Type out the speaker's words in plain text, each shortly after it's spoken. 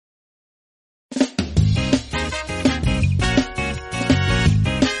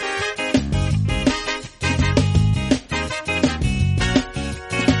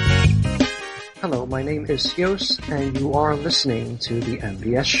name is Yos, and you are listening to the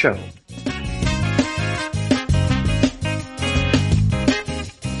MBS Show.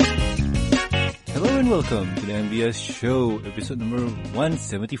 Hello and welcome to the MBS Show, episode number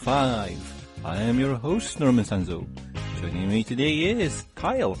 175. I am your host, Norman Sanzo. Joining me today is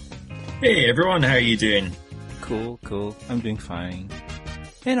Kyle. Hey everyone, how are you doing? Cool. I'm doing fine.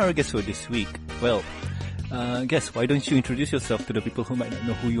 And our guest for this week, well, guess, why don't you introduce yourself to the people who might not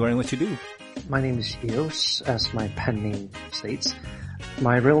know who you are and what you do? My name is Eos, as my pen name states.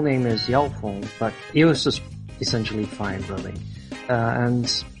 My real name is Yao Feng, but Eos is essentially fine, really. And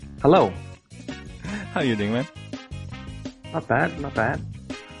hello. How you doing, man? Not bad.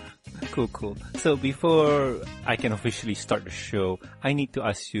 Cool. So before I can officially start the show, I need to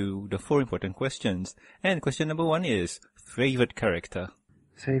ask you the 4 important questions. And question number 1 is, favorite character?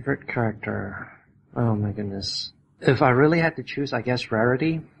 Favorite character? Oh my goodness. If I really had to choose, I guess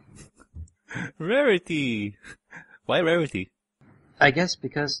Rarity. Rarity! Why Rarity? I guess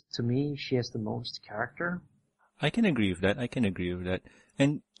because, to me, she has the most character. I can agree with that.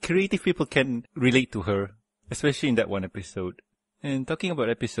 And creative people can relate to her, especially in that one episode. And talking about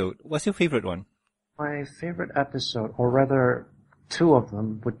episode, what's your favorite one? My favorite episode, or rather 2 of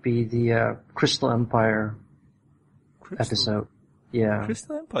them, would be the Crystal Empire episode. Yeah.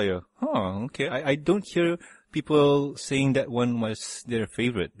 Crystal Empire. Oh, okay. I don't hear people saying that one was their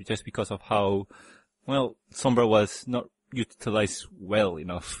favorite just because of how, well, Sombra was not utilized well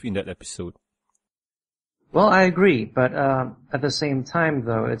enough in that episode. Well, I agree, but at the same time,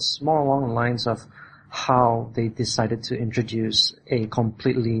 though, it's more along the lines of how they decided to introduce a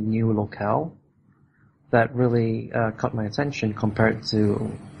completely new locale that really caught my attention compared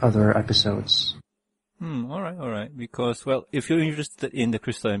to other episodes. Alright. Because, well, if you're interested in the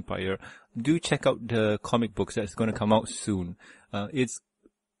Crystal Empire, do check out the comic books that's going to come out soon.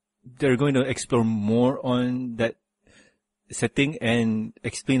 They're going to explore more on that setting and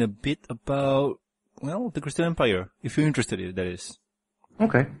explain a bit about, well, the Crystal Empire, if you're interested in it, that is.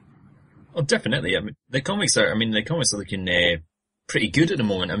 Okay. Oh, definitely. I mean, the comics are looking pretty good at the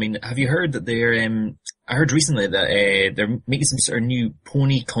moment. I mean, have you heard that I heard recently that they're making some sort of new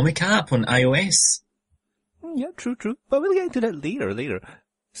pony comic app on iOS? Yeah, true. But we'll get into that later.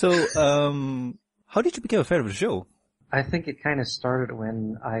 So, how did you become a fan of the show? I think it kind of started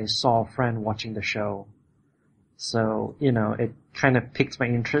when I saw a friend watching the show. So, it kind of piqued my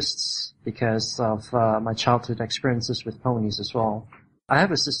interests because of my childhood experiences with ponies as well. I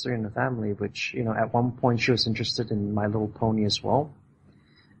have a sister in the family which, at one point she was interested in My Little Pony as well.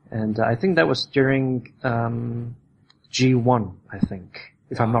 And I think that was during G1, I think,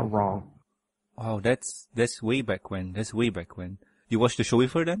 if I'm not wrong. Oh, that's way back when. You watched the show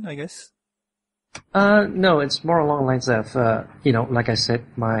with her then, I guess? No, it's more along the lines of, like I said,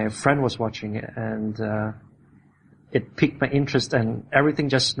 my friend was watching it and, it piqued my interest and everything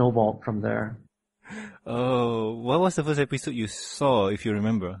just snowballed from there. Oh, what was the first episode you saw, if you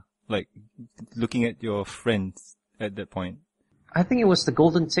remember? Like, looking at your friends at that point. I think it was the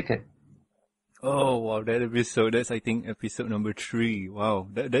Golden Ticket. Oh, wow, that episode, that's, I think, episode number 3. Wow,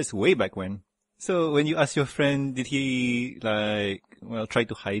 that's way back when. So, when you asked your friend, did he, try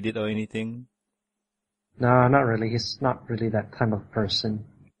to hide it or anything? No, not really. He's not really that kind of person.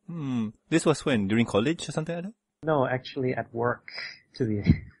 This was when? During college or something like that? No, actually at work, to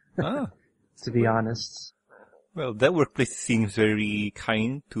be honest. Well, that workplace seems very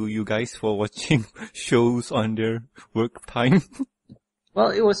kind to you guys for watching shows on their work time. Well,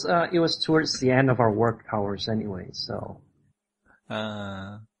 it was towards the end of our work hours anyway, so.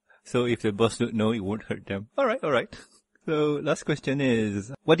 So if the boss don't know, it won't hurt them. Alright. So, last question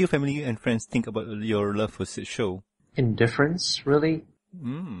is, what do your family and friends think about your love for this show? Indifference, really.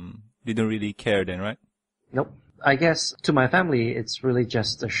 They don't really care then, right? Nope. I guess to my family, it's really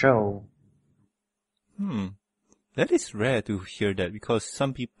just a show. That is rare to hear that because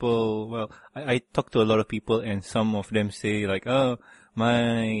some people, well, I talk to a lot of people and some of them say like, oh,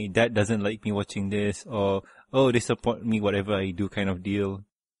 my dad doesn't like me watching this, or, oh, they support me whatever I do kind of deal.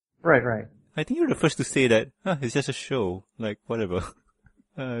 Right. I think you're the first to say that, it's just a show, like, whatever.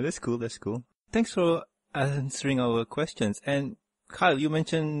 That's cool. Thanks for answering our questions. And Kyle, you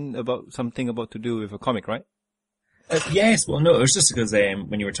mentioned about something about to do with a comic, right? Yes, well no, it was just because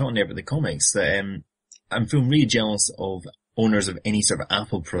when you were talking there about the comics that I'm feeling really jealous of owners of any sort of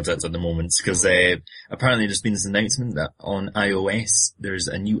Apple product at the moment because apparently there's been this announcement that on iOS there's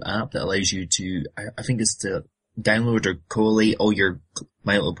a new app that allows you to, I think it's to download or collate all your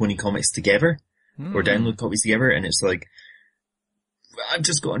My Little Pony comics together or download copies together, and it's like, I've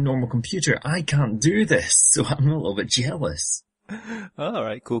just got a normal computer, I can't do this, so I'm a little bit jealous.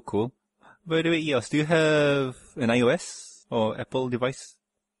 Alright, cool. By the way, Eos, do you have an iOS or Apple device?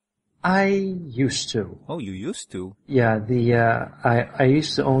 I used to. Oh, you used to? Yeah, I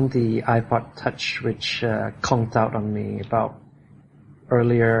used to own the iPod Touch, which conked out on me about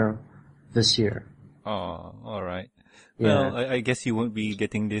earlier this year. Oh, alright. Yeah. Well, I guess you won't be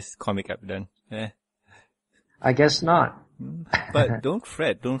getting this comic app then. I guess not. But don't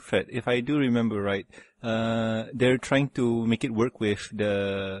fret. If I do remember right, they're trying to make it work with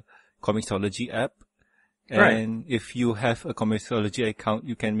the Comixology app. And Right. if you have a Comixology account,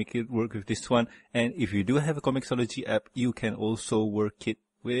 you can make it work with this one. And if you do have a Comixology app, you can also work it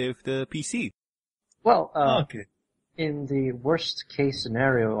with the PC. Well, Okay. in the worst case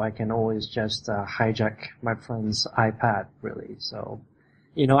scenario, I can always just hijack my friend's iPad, really. So,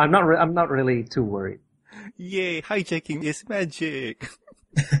 I'm not really too worried. Yay, hijacking is magic.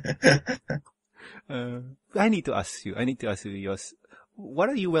 I need to ask you, Yos, what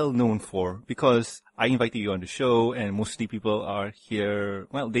are you well known for? Because I invited you on the show and mostly people are here,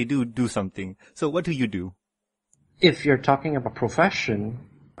 well, they do something. So what do you do? If you're talking about profession,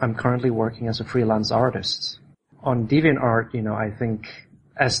 I'm currently working as a freelance artist. On DeviantArt, I think,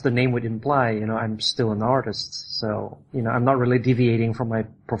 as the name would imply, I'm still an artist. So, I'm not really deviating from my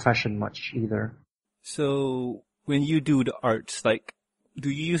profession much either. So when you do the arts, like, do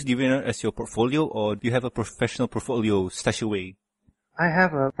you use DeviantArt as your portfolio or do you have a professional portfolio stashed away? I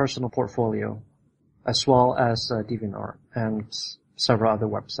have a personal portfolio as well as DeviantArt and several other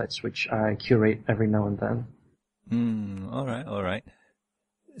websites which I curate every now and then. Alright.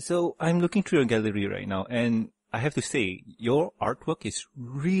 So I'm looking through your gallery right now and I have to say, your artwork is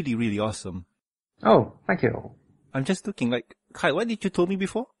really, really awesome. Oh, thank you. I'm just looking like, Kyle, what did you tell me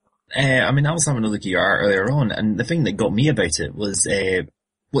before? I was having a look at your art earlier on, and the thing that got me about it was,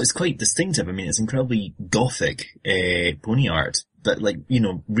 it's quite distinctive. I mean, it's incredibly gothic, pony art, but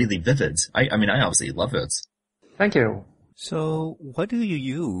really vivid. I absolutely love it. Thank you. So, what do you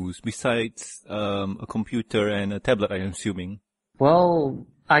use besides, a computer and a tablet, I'm assuming? Well,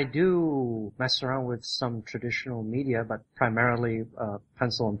 I do mess around with some traditional media, but primarily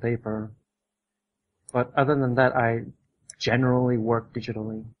pencil and paper. But other than that, I generally work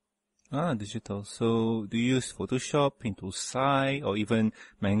digitally. Ah, digital. So, do you use Photoshop, Paint.Tool, Sai, or even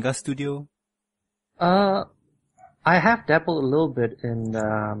Manga Studio? I have dabbled a little bit in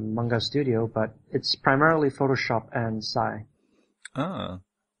Manga Studio, but it's primarily Photoshop and Sai. Ah.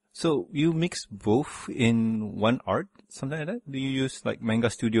 So, you mix both in one art? Something like that? Do you use like Manga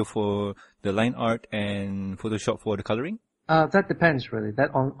Studio for the line art and Photoshop for the coloring? That depends really.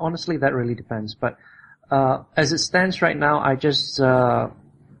 Honestly, that really depends. But as it stands right now, I just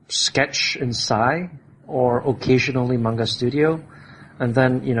sketch in Sai or occasionally Manga Studio, and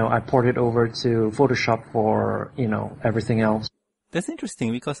then I port it over to Photoshop for everything else. That's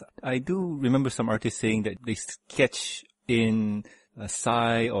interesting because I do remember some artists saying that they sketch in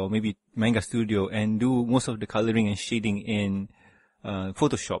Sai or maybe Manga Studio and do most of the coloring and shading in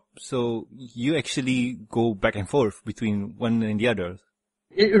Photoshop. So you actually go back and forth between one and the other.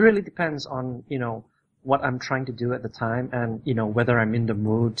 It really depends on what I'm trying to do at the time and whether I'm in the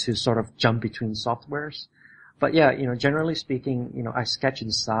mood to sort of jump between softwares. But yeah, generally speaking, I sketch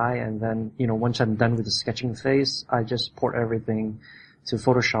in Sai, and then once I'm done with the sketching phase, I just port everything to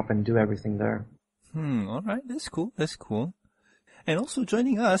Photoshop and do everything there. All right, that's cool. And also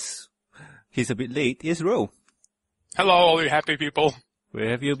joining us, he's a bit late, is Ro. Hello, all you happy people. Where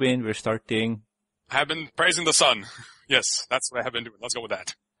have you been? We're starting. I have been praising the sun. Yes, that's what I have been doing. Let's go with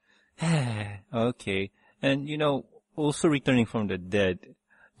that. Okay. And also returning from the dead,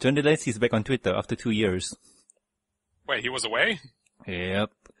 John Delancey is back on Twitter after 2 years. Wait, he was away?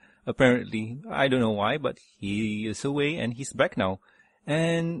 Yep. Apparently, I don't know why, but he is away and he's back now.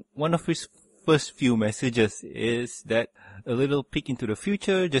 And one of his first few messages is that a little peek into the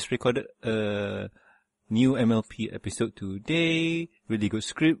future, just recorded a new MLP episode today, really good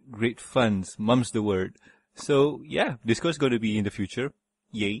script, great funs, mum's the word. So yeah, Discord's going to be in the future.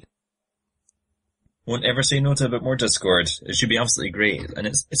 Yay. Won't ever say no to a bit more Discord. It should be absolutely great. And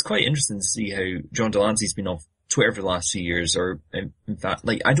it's quite interesting to see how John Delancey's been off Twitter for the last few years, or in fact,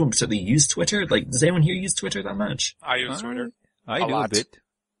 I don't particularly use Twitter. Does anyone here use Twitter that much? I use Twitter. I do lot. a bit.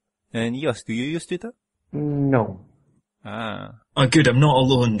 And yes, do you use Twitter? No. Ah. Oh, good. I'm not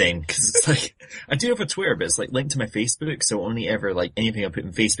alone then, because it's I do have a Twitter, but it's linked to my Facebook, so only ever anything I put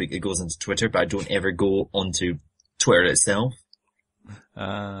in Facebook, it goes into Twitter, but I don't ever go onto Twitter itself.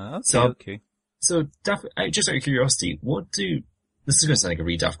 Okay. So, just out of curiosity, this is going to sound like a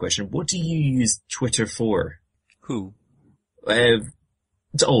really daft question, what do you use Twitter for? Who?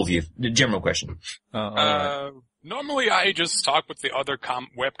 To all of you, the general question. Well, Normally I just talk with the other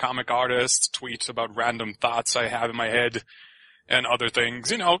webcomic artists, tweet about random thoughts I have in my head, and other things,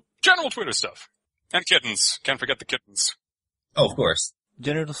 general Twitter stuff. And kittens. Can't forget the kittens. Oh, of course.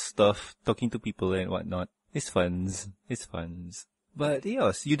 General stuff, talking to people and whatnot. It's funs. But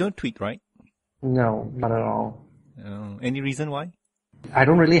yes, you don't tweet, right? No, not at all. Any reason why? I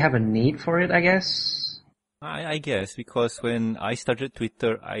don't really have a need for it, I guess. I guess because when I started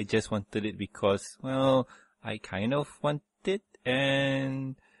Twitter, I just wanted it because, well, I kind of want it,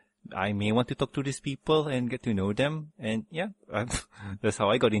 and I may want to talk to these people and get to know them, and yeah, that's how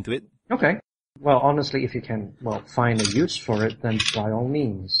I got into it. Okay. Well, honestly, if you can, find a use for it, then by all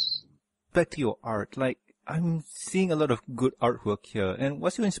means. Back to your art, I'm seeing a lot of good artwork here, and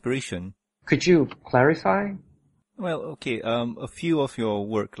what's your inspiration? Could you clarify? Well, okay, a few of your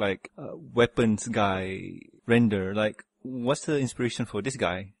work, weapons guy, render, what's the inspiration for this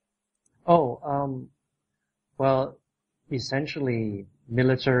guy? Well, essentially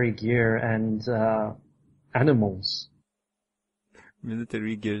military gear and animals.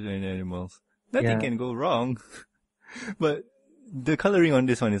 Military gear and animals. Nothing can go wrong. But the coloring on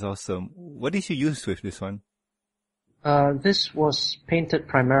this one is awesome. What did you use with this one? This was painted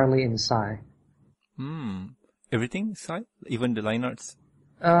primarily in Sai. Everything Sai? Even the line arts?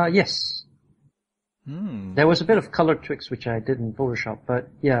 Yes. There was a bit of color tweaks which I did in Photoshop, but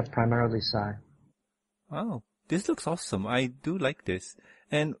yeah, primarily Sai. Wow. This looks awesome. I do like this.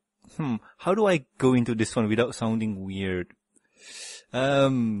 And, how do I go into this one without sounding weird?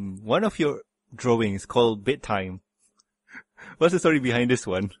 One of your drawings called Bedtime. What's the story behind this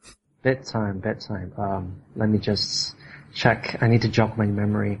one? Bedtime. Let me just check. I need to jog my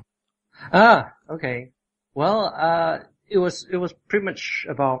memory. Okay. Well, it was pretty much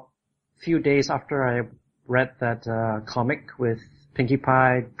about a few days after I read that, comic with Pinkie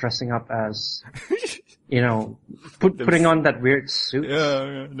Pie dressing up as, putting on that weird suit.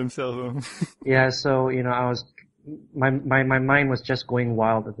 Yeah, themselves. Yeah, so, I was, my mind was just going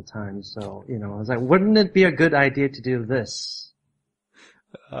wild at the time, so, I was like, wouldn't it be a good idea to do this?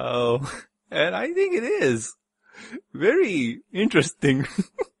 Oh, and I think it is. Very interesting.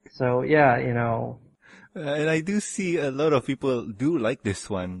 So, yeah, and I do see a lot of people do like this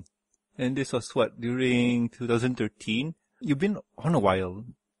one. And this was during 2013? You've been on a while.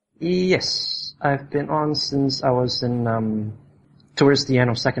 Yes, I've been on since I was in, towards the end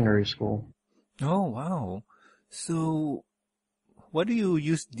of secondary school. Oh, wow. So, what do you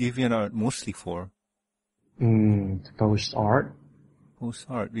use DeviantArt mostly for? Post art. Post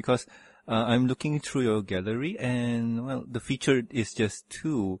art, because I'm looking through your gallery and, well, the featured is just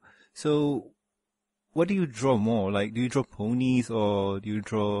 2. So, what do you draw more? Do you draw ponies or do you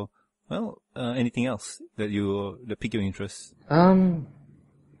draw, anything else that pique your interest?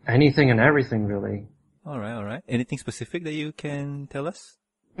 Anything and everything, really. Alright. Anything specific that you can tell us?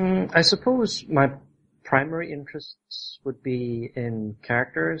 I suppose my primary interests would be in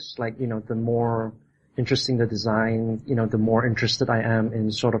characters, the more interesting the design, the more interested I am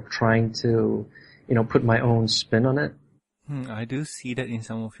in sort of trying to, put my own spin on it. I do see that in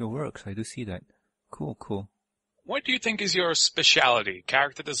some of your works. I do see that. Cool. What do you think is your specialty?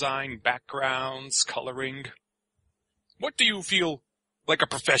 Character design, backgrounds, coloring? What do you feel like a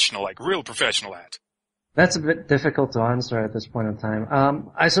professional, real professional at? That's a bit difficult to answer at this point in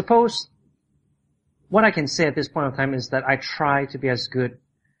time. I suppose what I can say at this point in time is that I try to be as good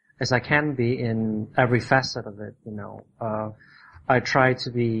as I can be in every facet of it, I try to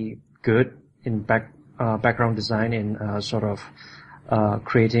be good in background design, in sort of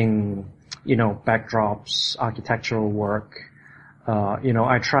creating, backdrops, architectural work.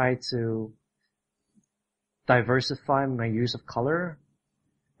 I try to diversify my use of color.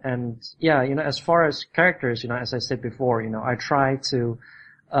 And yeah, as far as characters, as I said before, I try to,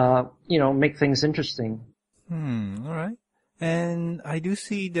 make things interesting. Alright. And I do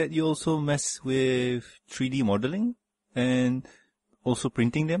see that you also mess with 3D modeling and also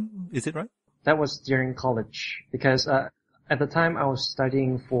printing them. Is it right? That was during college because, at the time I was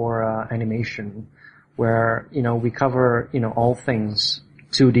studying for, animation where, we cover, all things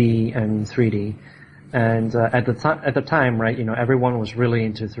 2D and 3D. And, at the time, right, everyone was really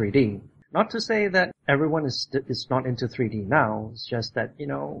into 3D. Not to say that everyone is not into 3D now. It's just that,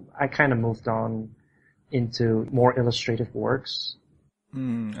 I kind of moved on into more illustrative works.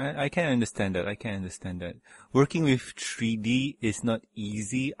 I can understand that. Working with 3D is not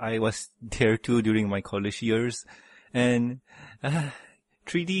easy. I was there too during my college years. And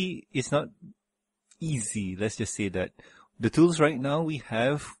 3D is not easy. Let's just say that. The tools right now we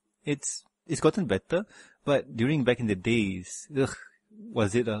have, it's gotten better. But back in the days,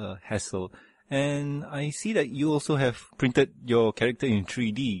 was it a hassle? And I see that you also have printed your character in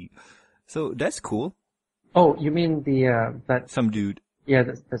 3D. So that's cool. Oh, you mean that? Some dude. Yeah,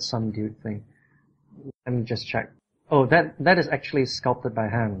 that's some dude thing. Let me just check. Oh, that is actually sculpted by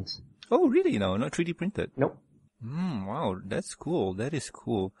hand. Oh, really? No, not 3D printed. Nope. Wow, that's cool. That is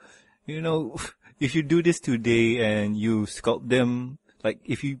cool. You know, if you do this today and you sculpt them, like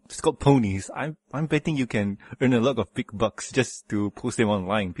if you sculpt ponies, I'm betting you can earn a lot of big bucks just to post them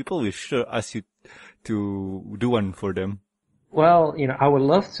online. People will sure ask you to do one for them. Well, I would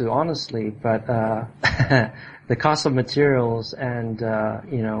love to, honestly, but the cost of materials and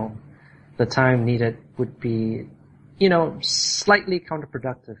the time needed would be, slightly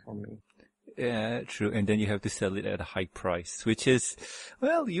counterproductive for me. Yeah, true. And then you have to sell it at a high price, which is,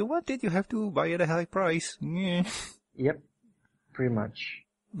 well, you want it, you have to buy it at a high price. Yeah. Yep, pretty much.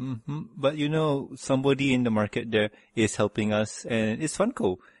 But somebody in the market there is helping us, and it's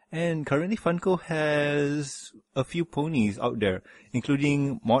Funko. And currently Funko has a few ponies out there,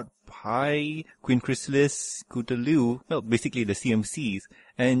 including Mod Pie, Queen Chrysalis, Cootaloo, well, basically the CMCs,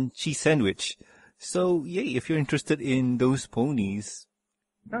 and Cheese Sandwich. So, yay, if you're interested in those ponies,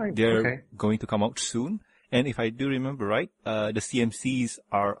 they're going to come out soon. And if I do remember right, the CMCs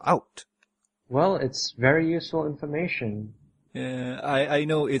are out. Well, it's very useful information. Yeah, I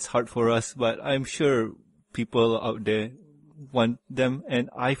know it's hard for us, but I'm sure people out there want them,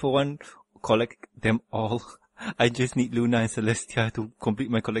 and I, for one, collect them all. I just need Luna and Celestia to complete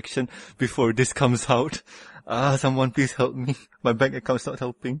my collection before this comes out. Someone please help me. My bank account's not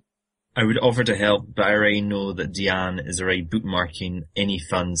helping. I would offer to help, but I already know that Diane is already bookmarking any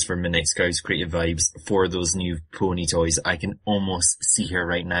funds for Midnight Scout's Creative Vibes for those new pony toys. I can almost see her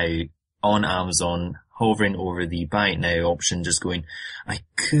right now on Amazon, hovering over the buy it now option, just going, I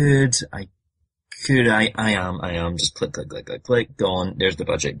am, just click, gone, there's the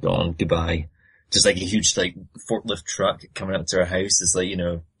budget, gone, goodbye. Just like a huge, forklift truck coming up to her house is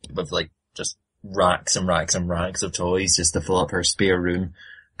with just racks and racks and racks of toys just to fill up her spare room,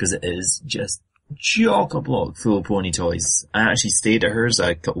 because it is just chock-a-block full of pony toys. I actually stayed at hers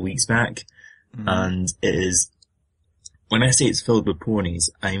a couple weeks back, and it is, when I say it's filled with ponies,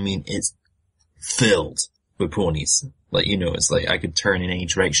 I mean it's filled with ponies. It's like I could turn in any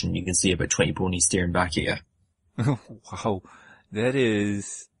direction, you can see about 20 ponies staring back at you. Wow, that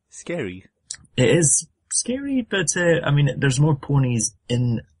is scary. It is scary, but there's more ponies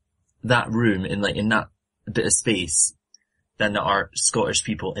in that room, in that bit of space, than there are Scottish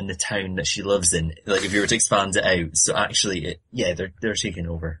people in the town that she lives in. If you were to expand it out, so actually, they're taking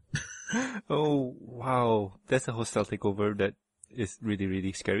over. Oh wow, that's a hostile takeover. That is really,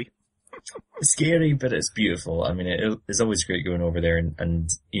 really scary. Scary, but it's beautiful. It's always great going over there, and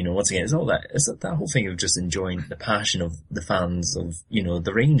once again, it's that whole thing of just enjoying the passion of the fans of,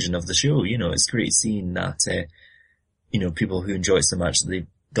 the range and of the show. It's great seeing that, people who enjoy it so much, they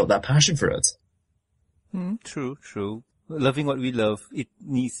got that passion for it. True. Loving what we love, it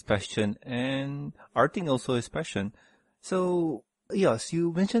needs passion, and arting also is passion. So, yes,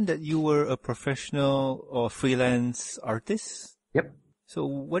 you mentioned that you were a professional or freelance artist? Yep. So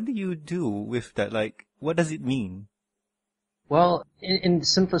what do you do with that? What does it mean? Well, in the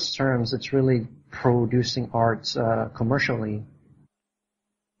simplest terms, it's really producing art commercially.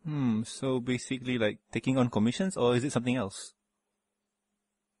 So basically taking on commissions, or is it something else?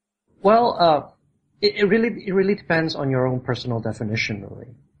 Well, it really depends on your own personal definition,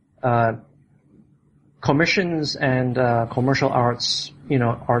 really. Commissions and commercial arts,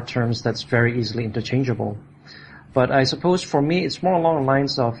 are terms that's very easily interchangeable. But I suppose for me, it's more along the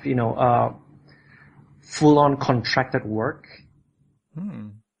lines of, full-on contracted work.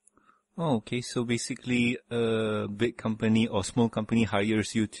 Oh, okay. So basically, a big company or small company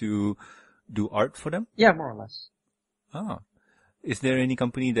hires you to do art for them? Yeah, more or less. Is there any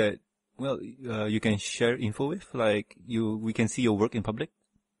company that, you can share info with? We can see your work in public?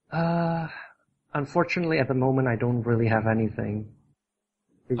 Unfortunately, at the moment, I don't really have anything.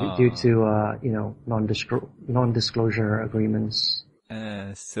 Due to, non-disclosure agreements.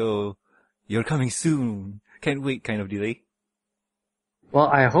 So you're coming soon. Can't wait kind of delay. Well,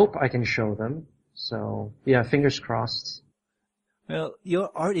 I hope I can show them. So, yeah, fingers crossed. Well, your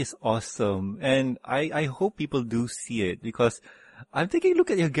art is awesome, and I hope people do see it, because I'm taking a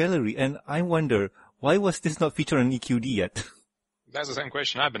look at your gallery, and I wonder, why was this not featured on EQD yet? That's the same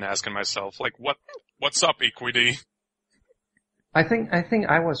question I've been asking myself. What's up, EQD? I think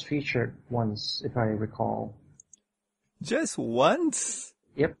I was featured once, if I recall. Just once?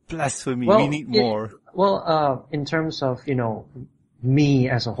 Yep. Blasphemy. We need more. In terms of, me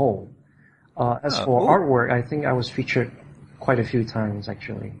as a whole. As for artwork, I think I was featured quite a few times,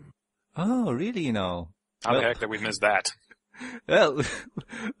 actually. Oh, really now? How the heck did we miss that? Well,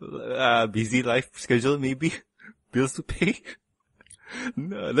 busy life schedule maybe. Bills to pay.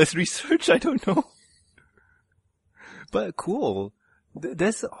 No, let's research, I don't know. But cool.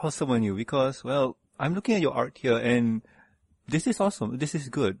 That's awesome on you because, well, I'm looking at your art here and this is awesome. This is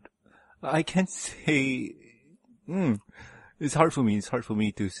good. I can't say, it's hard for me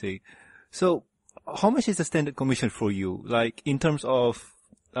to say. So, how much is the standard commission for you? Like, in terms of,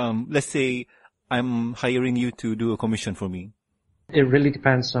 let's say I'm hiring you to do a commission for me. It really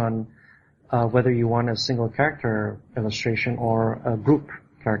depends on whether you want a single character illustration or a group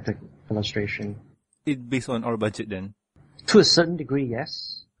character illustration. It's based on our budget then? To a certain degree,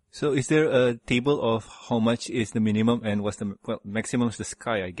 yes. So is there a table of how much is the minimum and what's the, well, maximum is the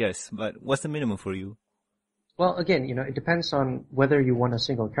sky, I guess, but what's the minimum for you? Well, again, it depends on whether you want a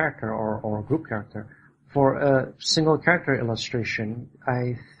single character or a group character. For a single character illustration,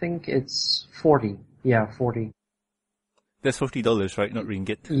 I think it's 40. Yeah, 40. That's $40, right? Not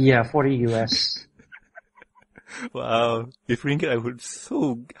ringgit. Yeah, 40 US. Wow. If ringgit, I would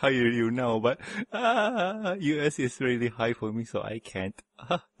so hire you now, but, US is really high for me, so I can't.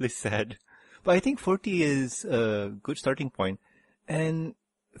 It's sad. But I think 40 is a good starting point. And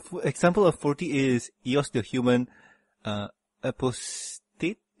for example of 40 is Eos the Human,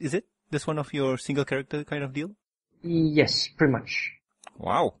 Apostate, is it? That's one of your single character kind of deal? Yes, pretty much.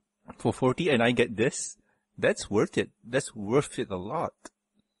 Wow. For 40 and I get this? That's worth it. That's worth it a lot.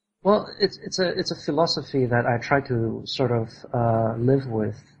 Well, it's a philosophy that I try to sort of live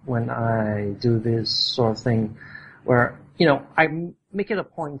with when I do this sort of thing, where I make it a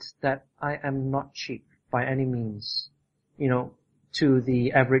point that I am not cheap by any means, to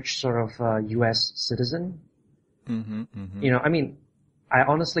the average sort of U.S. citizen. I mean, I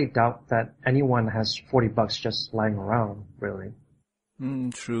honestly doubt that anyone has $40 just lying around, really.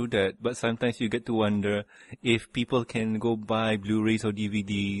 True that, but sometimes you get to wonder if people can go buy Blu-rays or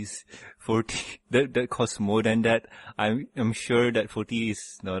DVDs. 40 that costs more than that. I'm sure that 40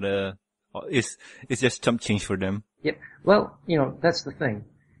 is not it's just chump change for them. Yep. Well, that's the thing.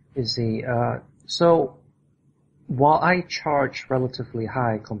 You see, so while I charge relatively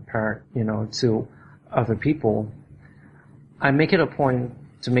high compared, to other people, I make it a point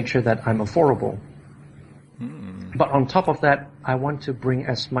to make sure that I'm affordable. But on top of that, I want to bring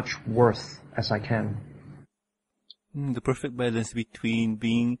as much worth as I can. The perfect balance between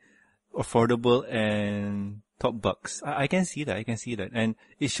being affordable and top bucks. I can see that. And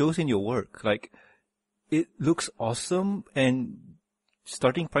it shows in your work. Like, it looks awesome and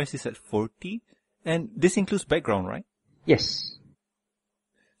starting price is at 40. And this includes background, right? Yes.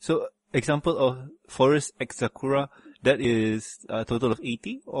 So, example of Forest X Sakura, that is a total of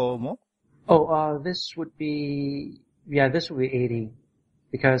 80 or more? Oh, this would be 80,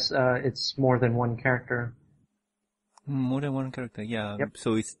 because, it's more than one character. More than one character, yeah. Yep.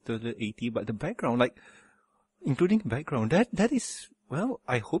 So it's total 80, but the background, like, including background, that is, well,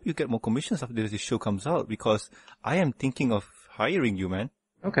 I hope you get more commissions after this show comes out, because I am thinking of hiring you, man.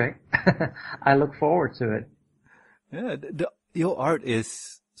 Okay. I look forward to it. Yeah, your art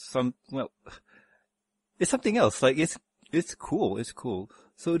is it's something else. Like, it's cool.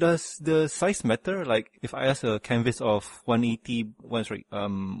 So does the size matter? Like, if I ask a canvas of 190,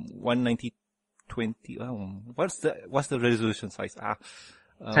 20, what's the resolution size?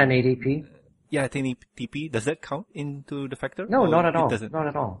 1080p? Yeah, 1080p. Does that count into the factor? No, not at all. It doesn't. Not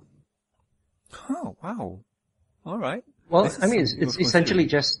at all. Oh, wow. Alright. Well, I mean, it's essentially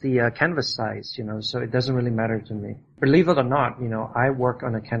just the canvas size, so it doesn't really matter to me. Believe it or not, I work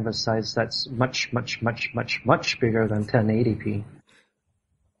on a canvas size that's much, much, much, much, much bigger than 1080p.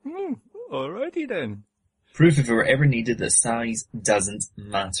 Alrighty then. Proof if it were ever needed that size doesn't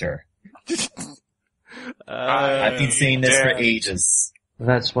matter. I've been saying this for ages.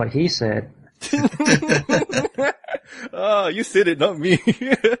 That's what he said. Oh, you said it, not me.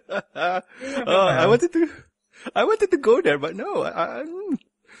 I wanted to go there, but no,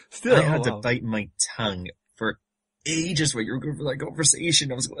 still. I had to bite my tongue for ages while you were going for that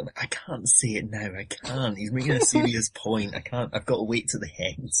conversation. I was going, I can't say it now, I can't. He's making a serious point. I've got to wait to the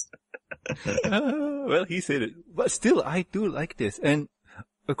end. Well, he said it. But still, I do like this. And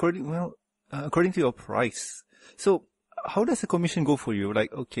according to your price. So, how does the commission go for you?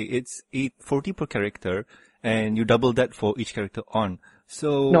 Like, okay, it's $840 per character, and you double that for each character on.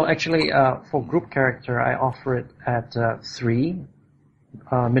 So no, actually, for group character, I offer it at 3,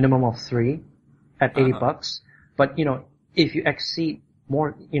 minimum of 3, at $80. But if you exceed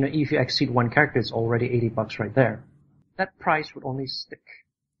more, if you exceed one character, it's already $80 right there. That price would only stick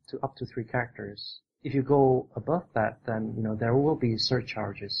to up to 3 characters. If you go above that, then there will be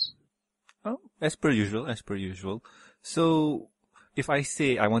surcharges. As per usual, as per usual. So, if I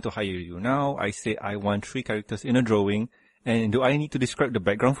say I want to hire you now, I say I want 3 characters in a drawing, and do I need to describe the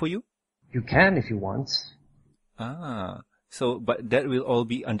background for you? You can if you want. So, but that will all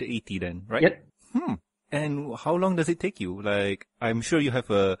be under 80 then, right? Yep. And how long does it take you? Like, I'm sure you have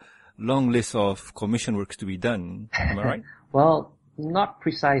a long list of commission works to be done. Am I right? Well, not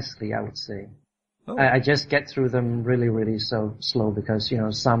precisely, I would say. Oh. I just get through them really, really so slow because,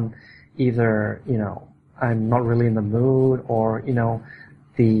 some either, I'm not really in the mood or,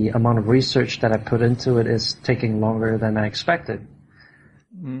 the amount of research that I put into it is taking longer than I expected.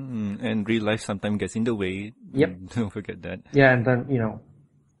 And real life sometimes gets in the way. Yep. Don't forget that. Yeah, and then,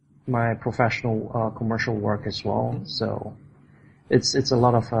 my professional commercial work as well. So it's a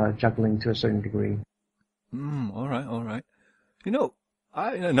lot of juggling to a certain degree. All right.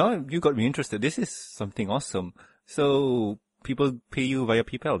 Now you got me interested. This is something awesome. So people pay you via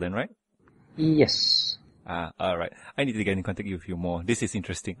PayPal then, right? Yes. All right. I need to get in contact with you more. This is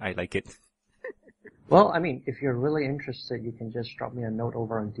interesting. I like it. Well, I mean, if you're really interested, you can just drop me a note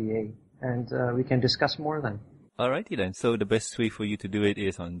over on DA, and we can discuss more then. Alrighty then. So the best way for you to do it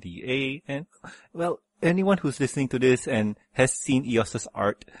is on DA. And, well, anyone who's listening to this and has seen EOS's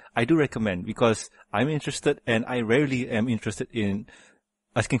art, I do recommend because I'm interested and I rarely am interested in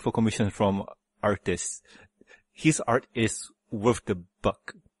asking for commissions from artists. His art is worth the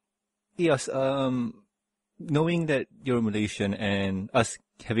buck. EOS, knowing that you're Malaysian and us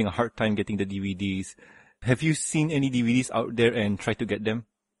having a hard time getting the DVDs, have you seen any DVDs out there and tried to get them?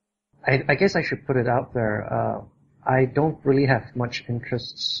 I guess I should put it out there. I don't really have much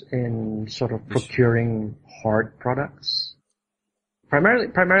interest in sort of procuring hard products.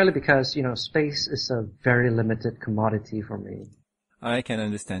 Primarily because, space is a very limited commodity for me. I can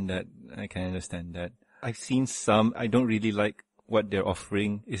understand that. I've seen some. I don't really like what they're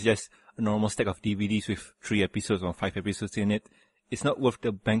offering. It's just a normal stack of DVDs with 3 episodes or 5 episodes in it. It's not worth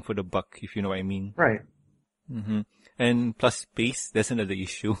the bang for the buck, if you know what I mean. Right. And plus space, that's another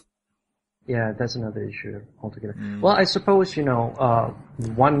issue. Yeah, that's another issue altogether. Well, I suppose,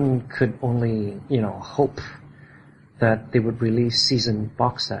 one could only, hope that they would release season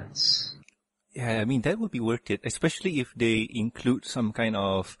box sets. Yeah, I mean, that would be worth it, especially if they include some kind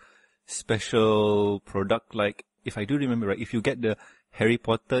of special product. Like, if I do remember right, if you get the Harry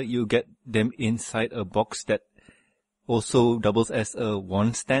Potter, you get them inside a box that also doubles as a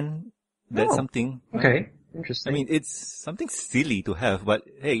wand stand. That's something. Right? Okay. Interesting. I mean, it's something silly to have, but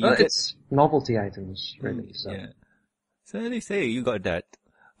hey, it's novelty items, really. So. Yeah. So they say you got that.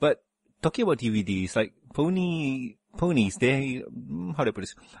 But talking about DVDs, like ponies, how do I put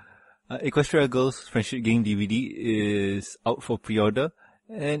this? Equestria Girls Friendship Game DVD is out for pre-order.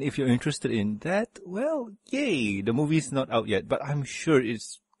 And if you're interested in that, well, yay! The movie's not out yet, but I'm sure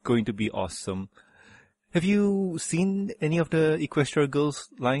it's going to be awesome. Have you seen any of the Equestria Girls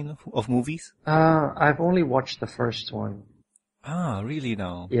line of movies? I've only watched the first one. Really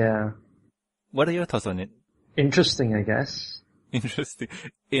now? Yeah. What are your thoughts on it? Interesting, I guess. Interesting.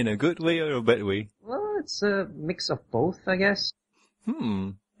 In a good way or a bad way? Well, it's a mix of both, I guess.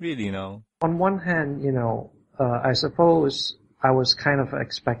 Really now? On one hand, I suppose I was kind of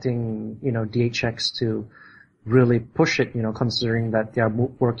expecting, DHX to really push it, considering that they are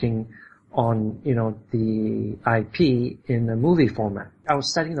working on, the IP in the movie format. I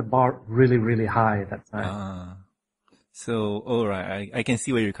was setting the bar really, really high at that time. So, alright, I can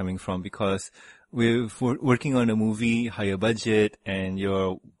see where you're coming from because we're working on a movie, higher budget, and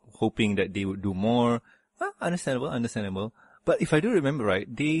you're hoping that they would do more. Understandable. But if I do remember right,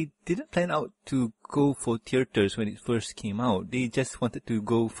 they didn't plan out to go for theaters when it first came out. They just wanted to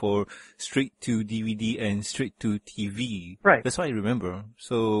go for straight to DVD and straight to TV. Right. That's what I remember.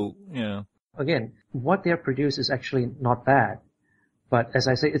 So, yeah. Again, what they produce is actually not bad. But as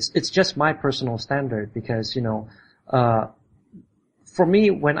I say, it's just my personal standard because, for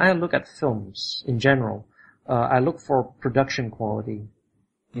me, when I look at films in general, I look for production quality.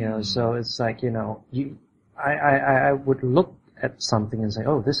 So it's like, I would look at something and say,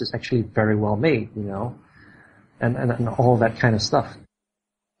 oh, this is actually very well made, and all that kind of stuff.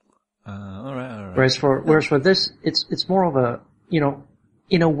 All right. Whereas for this, it's more of a,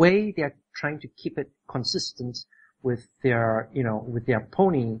 in a way they're trying to keep it consistent with their, with their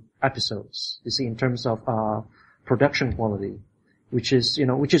pony episodes, you see, in terms of, production quality, which is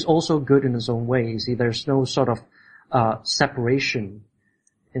also good in its own way. You see, there's no sort of, separation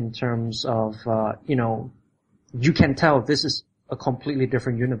in terms of, you can tell this is a completely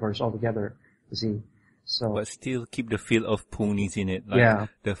different universe altogether, you see. So, but still keep the feel of ponies in it, like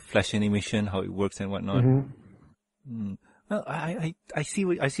the flash animation, how it works and whatnot. Well, I see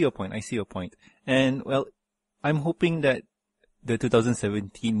your point. I see your point. And well, I'm hoping that the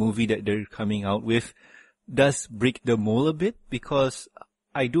 2017 movie that they're coming out with does break the mold a bit, because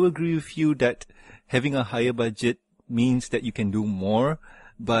I do agree with you that having a higher budget means that you can do more,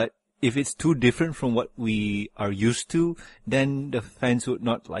 but if it's too different from what we are used to, then the fans would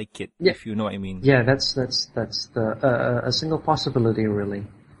not like it, if you know what I mean. Yeah, that's the a single possibility, really.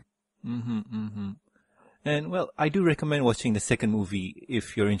 And well, I do recommend watching the second movie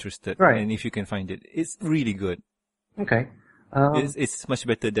if you're interested, Right. and if you can find it. It's really good. Okay. It's much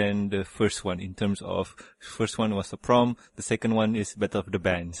better than the first one in terms of, first one was the prom, the second one is Battle of the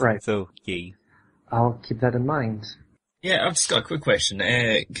Bands. Right. So, yay. I'll keep that in mind. Yeah, I've just got a quick question,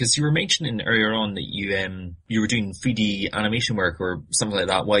 because you were mentioning earlier on that you were doing 3D animation work or something like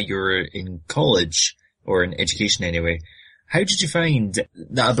that while you were in college, or in education anyway. How did you find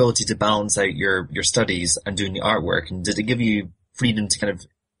that ability to balance out your studies and doing the artwork, and did it give you freedom to kind of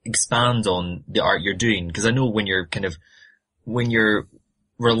expand on the art you're doing? Because I know when you're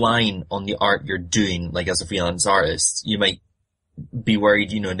relying on the art you're doing, like as a freelance artist, you might be worried,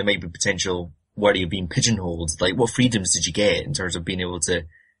 there might be potential worry of being pigeonholed. Like, what freedoms did you get in terms of being able to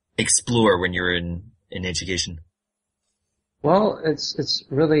explore when you're in education? Well, it's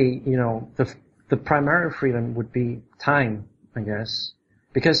really, the primary freedom would be time, I guess,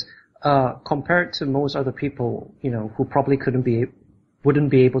 because compared to most other people, who probably wouldn't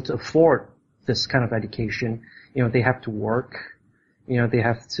be able to afford this kind of education, they have to work, they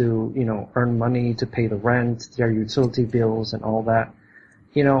have to, earn money to pay the rent, their utility bills and all that,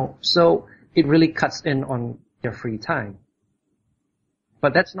 so it really cuts in on their free time.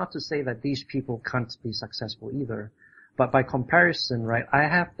 But that's not to say that these people can't be successful either. But by comparison, right, I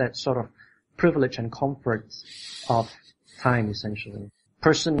have that sort of privilege and comfort of time, essentially.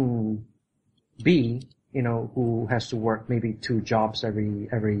 Person B, who has to work maybe 2 jobs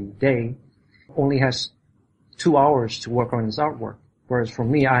every day, only has 2 hours to work on his artwork. Whereas for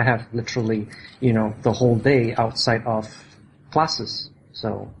me, I have literally, the whole day outside of classes.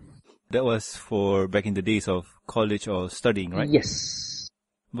 So that was for back in the days of college or studying, right? Yes.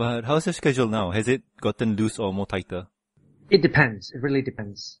 But how's your schedule now? Has it gotten loose or more tighter? It depends. It really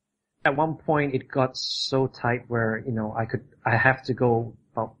depends. At one point, it got so tight where, I have to go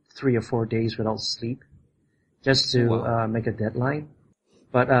about 3 or 4 days without sleep just to make a deadline.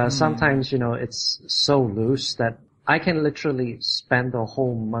 But sometimes, it's so loose that I can literally spend the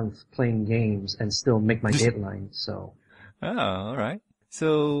whole month playing games and still make my deadline. So. All right.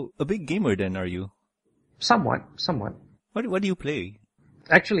 So, a big gamer then, are you? Somewhat. What do you play?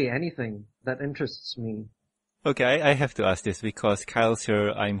 Actually, anything that interests me. Okay, I have to ask this because Kyle's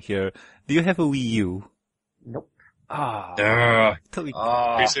here, I'm here. Do you have a Wii U? Nope. Totally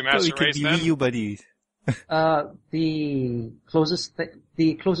PC Master could Race be then? Wii U buddies. The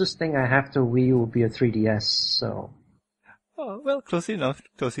closest thing I have to Wii U would be a 3DS, so. Oh, well, close enough.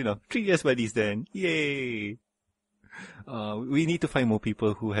 3DS buddies then. Yay! We need to find more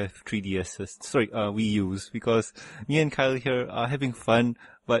people who have 3DSs, Wii U's, because me and Kyle here are having fun,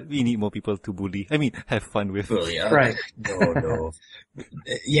 but we need more people to bully. I mean, have fun with. Well, yeah. Right. No.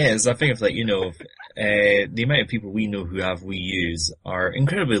 Yes, I think of the amount of people we know who have Wii U's are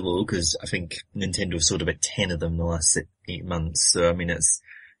incredibly low, because I think Nintendo sold about 10 of them in the last 8 months. So, I mean, it's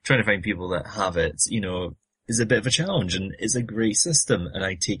trying to find people that have it, is a bit of a challenge, and it's a great system, and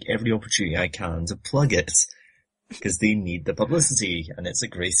I take every opportunity I can to plug it. Because they need the publicity, and it's a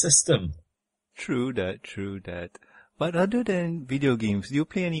great system. True that. But other than video games, do you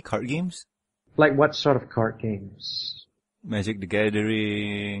play any card games? Like what sort of card games? Magic the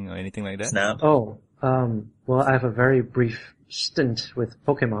Gathering, or anything like that? Snap. Oh, well, I have a very brief stint with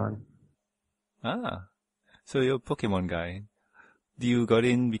Pokemon. So you're a Pokemon guy. Do you got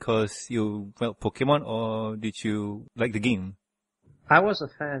in because Pokemon, or did you like the game? I was a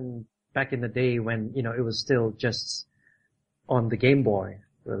fan back in the day when, it was still just on the Game Boy,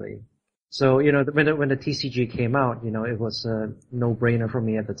 really. So, when the TCG came out, it was a no-brainer for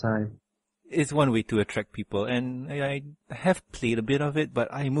me at the time. It's one way to attract people, and I have played a bit of it, but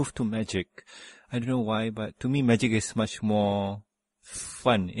I moved to Magic. I don't know why, but to me Magic is much more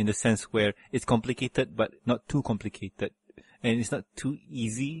fun in the sense where it's complicated, but not too complicated. And it's not too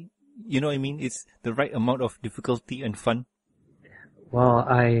easy. You know what I mean? It's the right amount of difficulty and fun. Well,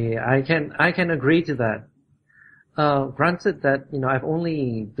 I can agree to that. Granted that, I've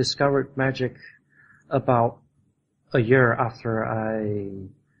only discovered Magic about a year after I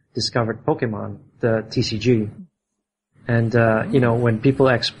discovered Pokemon, the TCG. And, when people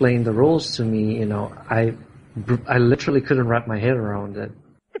explain the rules to me, I literally couldn't wrap my head around it.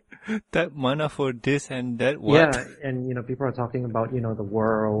 that mana for this and that what? Yeah, and people are talking about the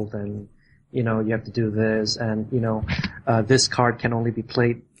world, and you have to do this, and this card can only be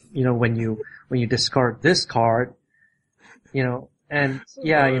played when you discard this card, and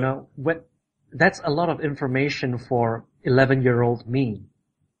yeah, when that's a lot of information for 11-year-old me.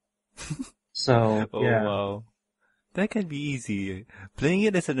 So Oh yeah. wow. That can be easy. Playing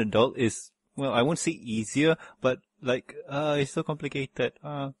it as an adult is, well, I won't say easier, but it's so complicated.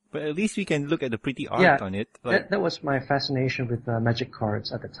 But at least we can look at the pretty art on it. That was my fascination with Magic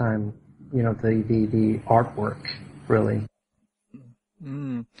cards at the time. The artwork, really.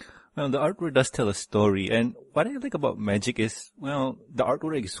 Well, the artwork does tell a story, and what I like about Magic is, well, the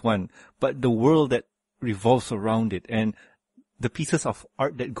artwork is one, but the world that revolves around it and the pieces of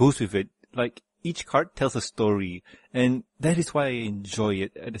art that goes with it, like each card tells a story, and that is why I enjoy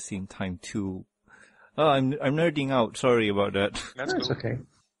it at the same time too. Oh, I'm nerding out. Sorry about that. That's That's cool. okay.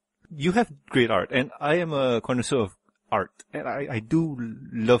 You have great art, and I am a connoisseur of art, and I do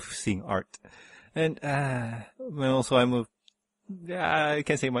love seeing art. And, well, also I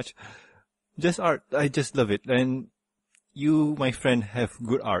can't say much. Just art. I just love it. And you, my friend, have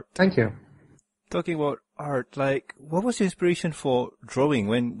good art. Thank you. Talking about art, what was your inspiration for drawing?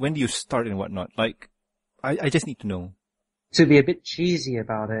 When do you start and whatnot? I just need to know. To be a bit cheesy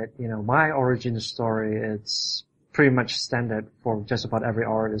about it, my origin story, it's pretty much standard for just about every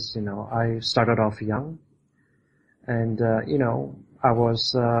artist. I started off young, and I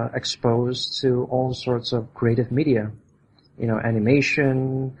was exposed to all sorts of creative media,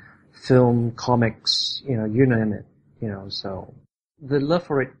 animation, film, comics, you name it, so the love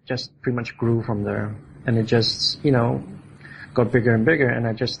for it just pretty much grew from there, and it just got bigger and bigger, and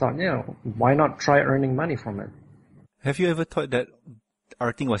I just thought, why not try earning money from it? Have you ever thought that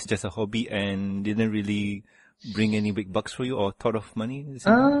arting was just a hobby and didn't really bring any big bucks for you, or thought of money?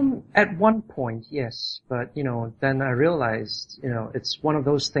 At one point, yes, but then I realized, it's one of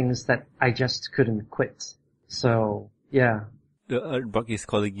those things that I just couldn't quit. So, yeah. The art bug is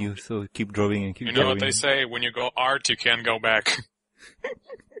calling you, so keep drawing and keep You drawing. know what they say, when you go art, you can't go back.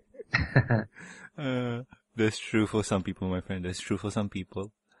 That's true for some people, my friend. That's true for some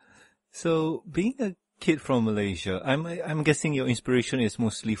people. So, being a kid from Malaysia, I'm guessing your inspiration is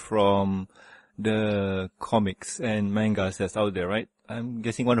mostly from the comics and mangas that's out there, right? I'm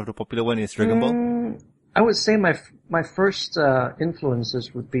guessing one of the popular one is Dragon Ball. I would say my first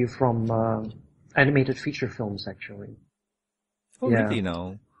influences would be from animated feature films, actually. Oh, Yeah. really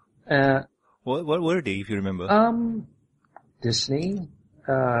now? What were they, if you remember? Disney,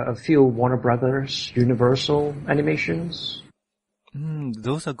 a few Warner Brothers, Universal animations.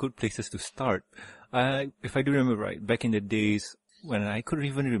 Those are good places to start. If I do remember right, back in the days when I couldn't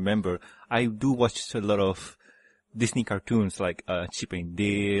even remember, I do watch a lot of Disney cartoons like Chip and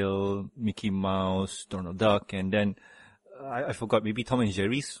Dale, Mickey Mouse, Donald Duck, and then I forgot, maybe Tom and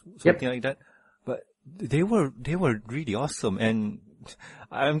Jerry's, something like that. But they were really awesome, and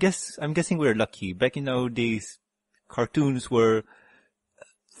I'm guessing we're lucky. Back in our days, cartoons were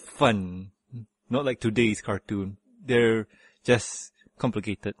fun, not like today's cartoon. They're just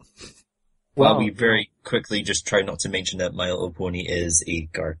complicated. Well, we very quickly just try not to mention that My Little Pony is a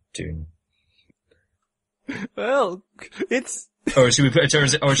cartoon. Well, it's... Or should we put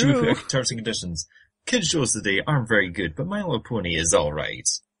terms and conditions? Kids shows today aren't very good, but My Little Pony is alright.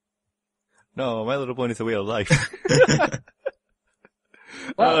 No, My Little Pony is a way of life.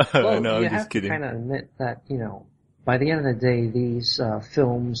 Well, no, you I'm just have kidding. to kind of admit that, by the end of the day, these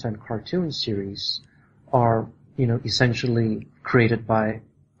films and cartoon series are, essentially created by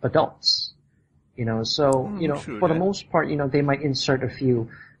adults. So, true for the that. most part, they might insert a few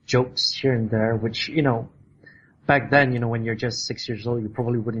jokes here and there, which, back then, when you're just 6 years old, you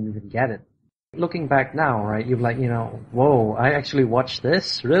probably wouldn't even get it. Looking back now, right, you're like, whoa, I actually watched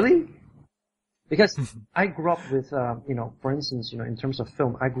this? Really? Because I grew up with, for instance, in terms of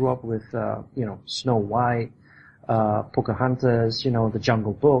film, I grew up with, Snow White, Pocahontas, The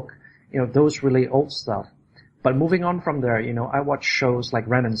Jungle Book, those really old stuff. But moving on from there, I watched shows like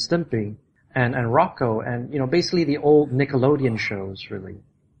Ren and Stimpy and Rocco and, basically the old Nickelodeon shows, really.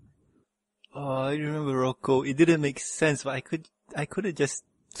 Oh, I remember Rocco. It didn't make sense, but I could have just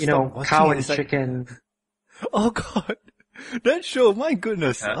stopped watching Cow it. and It's like, Chicken. oh God. That show, my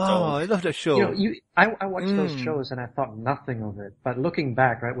goodness. I love that show. I watched those shows and I thought nothing of it. But looking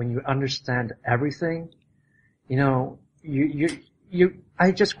back, right, when you understand everything,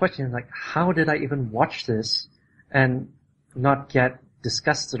 I just question, like, how did I even watch this and not get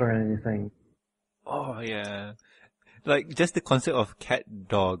disgusted or anything? Oh yeah. Like just the concept of cat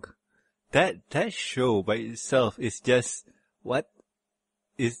dog. That show by itself is just what?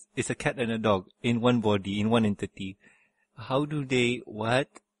 is a cat and a dog in one body, in one entity. How do they, what?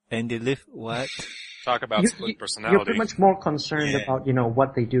 And they live, what? Talk about split You're personality. pretty much more concerned Yeah. about,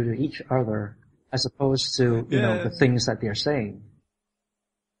 what they do to each other as opposed to, Yeah. the things that they're saying.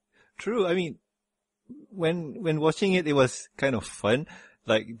 True. I mean, when watching it, it was kind of fun.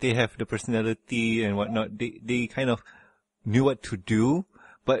 Like, they have the personality and whatnot. They kind of knew what to do,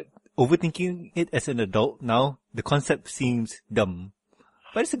 but overthinking it as an adult now, the concept seems dumb.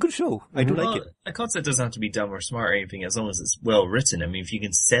 But it's a good show. I do like it. A concept doesn't have to be dumb or smart or anything as long as it's well written. I mean, if you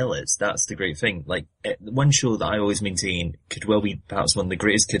can sell it, that's the great thing. Like, one show that I always maintain could well be perhaps one of the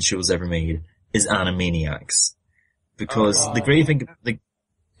greatest kids shows ever made is Animaniacs. Because the great thing,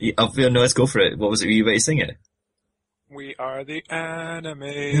 no, let's go for it. What was it? Were you about to sing it? We are the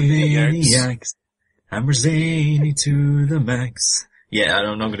Animaniacs. Animaniacs. And we're zany to the max. Yeah,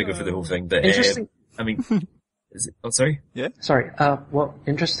 I'm not going to go for the whole thing, but, Interesting. I mean, is it, sorry? Yeah? Sorry. Well,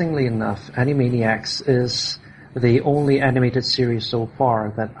 interestingly enough, Animaniacs is the only animated series so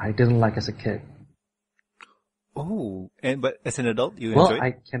far that I didn't like as a kid. Oh, but as an adult, you Well, enjoy it?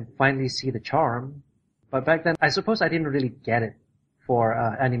 I can finally see the charm, but back then, I suppose I didn't really get it for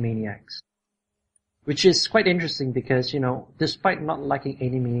Animaniacs. Which is quite interesting because, despite not liking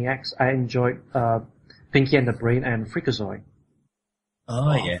Animaniacs, I enjoyed Pinky and the Brain and Freakazoid.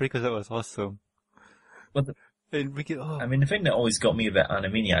 Oh, yeah. Because that was awesome. Well, And I mean, the thing that always got me about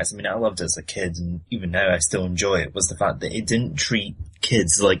Animaniacs, I mean, I loved it as a kid, and even now I still enjoy it, was the fact that it didn't treat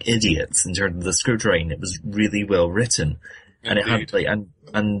kids like idiots in terms of the script writing. It was really well written. And it had, like,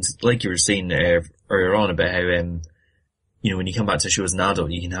 and like you were saying earlier on about how, when you come back to a show as an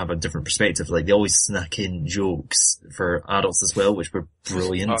adult, you can have a different perspective. Like, they always snuck in jokes for adults as well, which were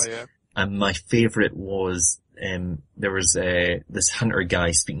brilliant. Oh, yeah. And my favourite was, there was, this hunter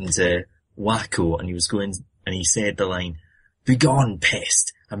guy speaking to Wacko, and he was going, and he said the line, "Begone,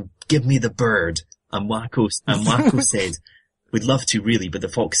 pest, and give me the bird." And Wacko said, "We'd love to really, but the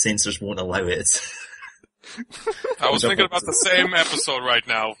Fox censors won't allow it." I was thinking about the same episode right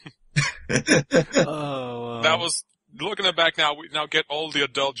now. oh, wow. That was, looking at back now, we now get all the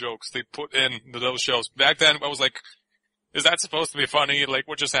adult jokes they put in those shows. Back then, I was like, is that supposed to be funny? Like,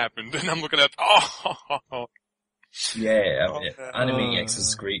 what just happened? And I'm looking at, Yeah, I mean, yeah. Animaniacs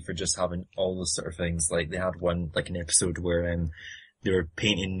is great for just having all those sort of things. Like, they had one, like an episode where, they were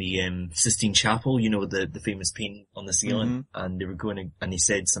painting the, Sistine Chapel, the famous painting on the ceiling, and they were going, and he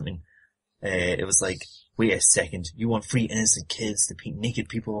said something, it was like, "Wait a second, you want 3 innocent kids to paint naked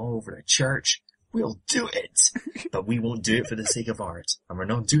people all over a church? We'll do it! But we won't do it for the sake of art, and we're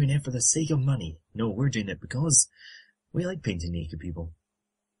not doing it for the sake of money. No, we're doing it because we like painting naked people."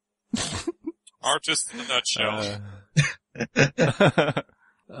 Artist in a nutshell.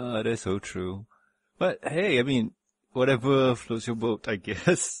 That's so true. But hey, I mean, whatever floats your boat, I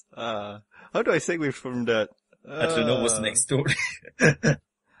guess. How do I segue from that? I don't know what's the next story.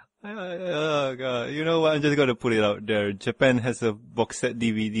 Oh god, you know what? I'm just gonna put it out there. Japan has a box set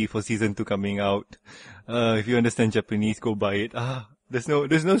DVD for season 2 coming out. If you understand Japanese, go buy it. There's no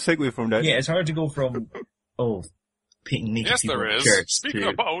segue from that. Yeah, it's hard to go from, painting naked Yes, people there in is. church Speaking to,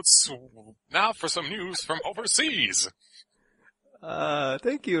 of boats, now for some news from overseas.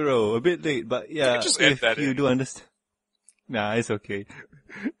 Thank you, Ro. A bit late, but yeah, You just add if that you in. do understand. Nah, it's okay.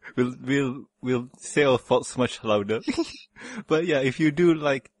 We'll say our faults much louder. But yeah, if you do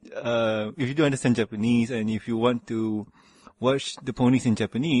if you do understand Japanese and if you want to watch the ponies in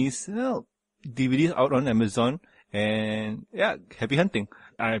Japanese, well, DVDs out on Amazon, and yeah, happy hunting.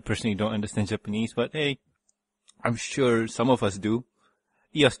 I personally don't understand Japanese, but hey, I'm sure some of us do.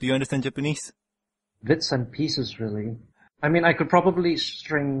 Yes, do you understand Japanese? Bits and pieces, really. I mean, I could probably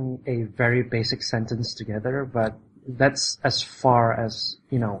string a very basic sentence together, but that's as far as,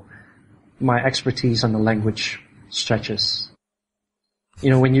 my expertise on the language stretches.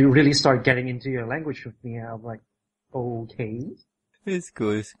 When you really start getting into your language with me, I'm like, okay. It's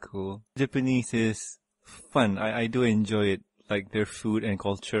cool. Japanese is fun. I do enjoy it, like their food and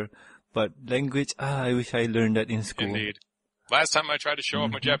culture. But language, I wish I learned that in school. Indeed. Last time I tried to show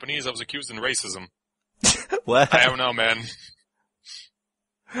off my Japanese, I was accused of racism. What? I don't know, man.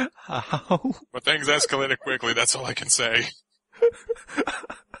 How? But things escalated quickly, that's all I can say.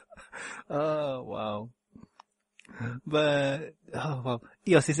 Oh, wow. But, wow.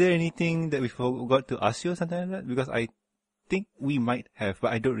 Yes, is there anything that we forgot to ask you or something like that? Because I think we might have,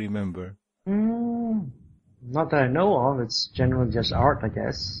 but I don't remember. Not that I know of. It's generally just art, I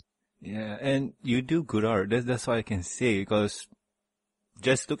guess. Yeah, and you do good art. That's all I can say, because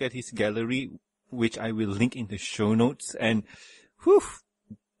just look at his gallery, which I will link in the show notes, and whew,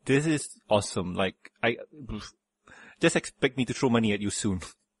 this is awesome. Like, just expect me to throw money at you soon.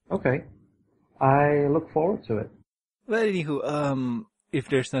 Okay. I look forward to it. Well, anywho, if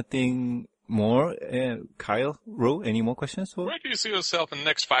there's nothing more, Kyle, Ro, any more questions? Where do you see yourself in the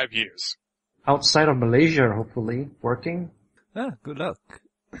next 5 years? Outside of Malaysia, hopefully, working. Good luck.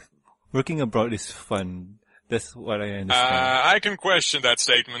 Working abroad is fun. That's what I understand. I can question that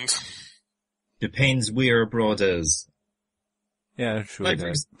statement. Depends where abroad is. Yeah, true. Like,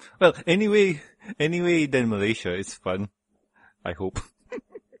 That. Well, anyway, then Malaysia is fun. I hope.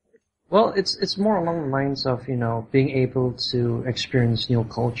 Well, it's more along the lines of, being able to experience new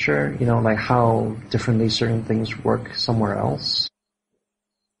culture, like how differently certain things work somewhere else.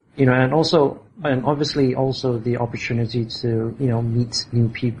 And obviously also the opportunity to, meet new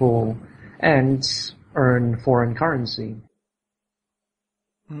people and earn foreign currency.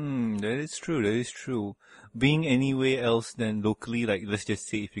 That is true. Being anywhere else than locally, like let's just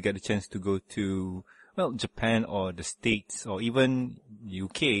say if you get a chance to go to, Japan or the States or even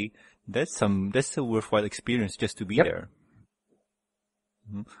UK, that's a worthwhile experience just to be there.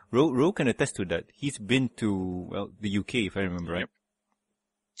 Ro can attest to that. He's been to, the UK if I remember right. Yep.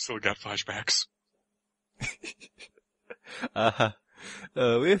 Still got flashbacks.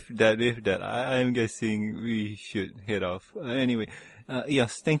 With that, I'm guessing we should head off. Anyway,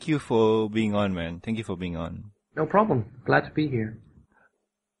 yes, thank you for being on, man. Thank you for being on. No problem. Glad to be here.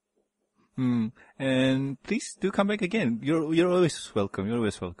 And please do come back again. You're always welcome. You're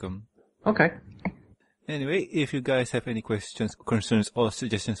always welcome. Okay. Anyway, if you guys have any questions, concerns, or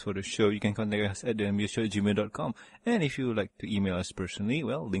suggestions for the show, you can contact us at thembsshow@gmail.com. And if you would like to email us personally,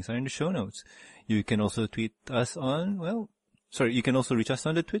 links are in the show notes. You can also tweet us you can also reach us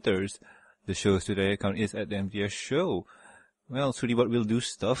on the Twitters. The show's Twitter account is at the MBS Show. Sweetiebot will do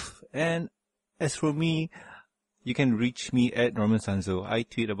stuff. And as for me, you can reach me at Norman Sanzo. I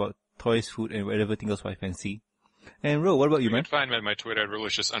tweet about toys, food, and whatever tingles my fancy. And Ro, what about you, man? You can find me at my Twitter at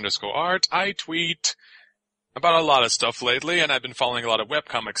relicious_art. I tweet about a lot of stuff lately, and I've been following a lot of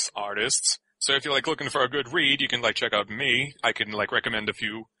webcomics artists. So if you're looking for a good read, you can check out me. I can recommend a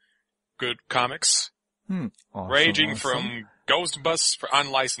few good comics. Awesome, ranging from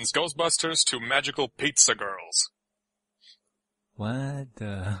unlicensed Ghostbusters to magical pizza girls. What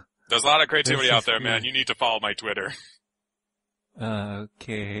the? There's a lot of creativity out there, cool. man. You need to follow my Twitter.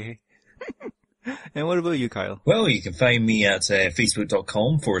 Okay. And what about you, Kyle? Well, you can find me at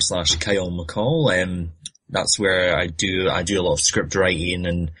facebook.com/Kyle McCall. That's where I do a lot of script writing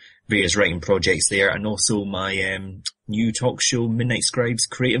and various writing projects there, and also my new talk show, Midnight Scribes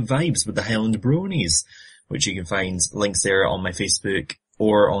Creative Vibes with the Highland Bronies, which you can find links there on my Facebook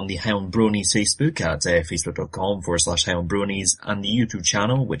or on the Highland Bronies Facebook at facebook.com/Highland Bronies, and the YouTube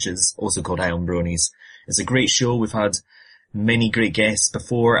channel, which is also called Highland Bronies. It's a great show. We've had many great guests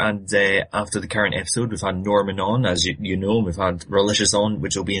before, and after the current episode, we've had Norman on, as you know. We've had Relicious on,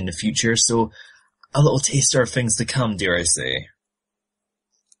 which will be in the future. So a little taster of things to come, dare I say.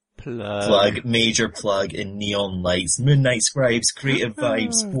 Major plug in neon lights. Midnight Scribes, Creative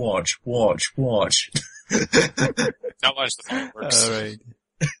Vibes. Watch. Now watch the fireworks.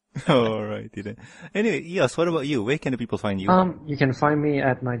 Alrighty then. Anyway, yes, what about you? Where can the people find you? You can find me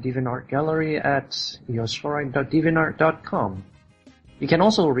at my DeviantArt gallery at eosfluoride.deviantart.com. You can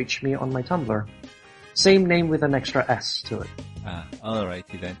also reach me on my Tumblr. Same name with an extra S to it.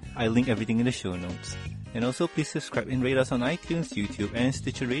 Alrighty then. I'll link everything in the show notes. And also please subscribe and rate us on iTunes, YouTube, and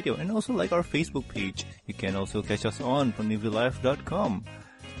Stitcher Radio. And also like our Facebook page. You can also catch us on newviewlife.com.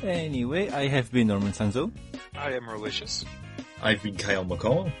 Anyway, I have been Norman Sanzo. I am Relicious. I've been Kyle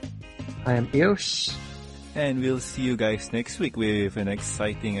McCall. I am Eos. And we'll see you guys next week with an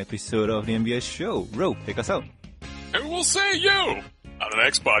exciting episode of the MBS Show. Ro, take us out. And we'll see you on the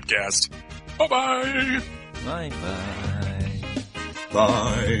next podcast. Bye-bye. Bye-bye.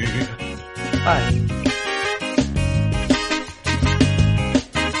 Bye. Bye.